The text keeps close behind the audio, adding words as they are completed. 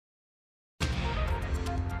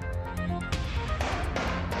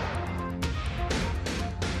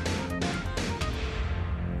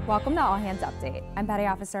Welcome to All Hands Update. I'm Petty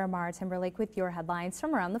Officer Amara Timberlake with your headlines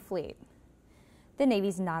from around the fleet. The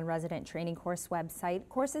Navy's non-resident training course website,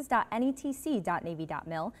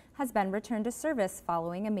 courses.netc.navy.mil, has been returned to service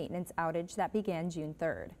following a maintenance outage that began June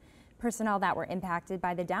 3rd. Personnel that were impacted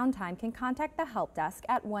by the downtime can contact the help desk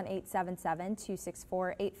at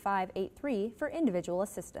 1-877-264-8583 for individual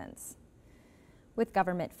assistance. With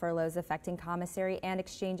government furloughs affecting commissary and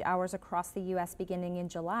exchange hours across the U.S. beginning in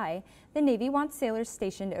July, the Navy wants sailors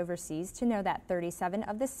stationed overseas to know that 37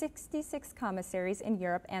 of the 66 commissaries in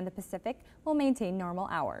Europe and the Pacific will maintain normal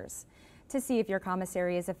hours. To see if your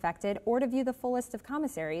commissary is affected or to view the full list of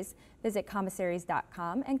commissaries, visit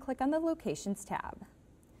commissaries.com and click on the Locations tab.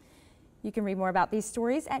 You can read more about these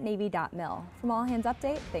stories at navy.mil. From All Hands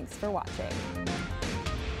Update, thanks for watching.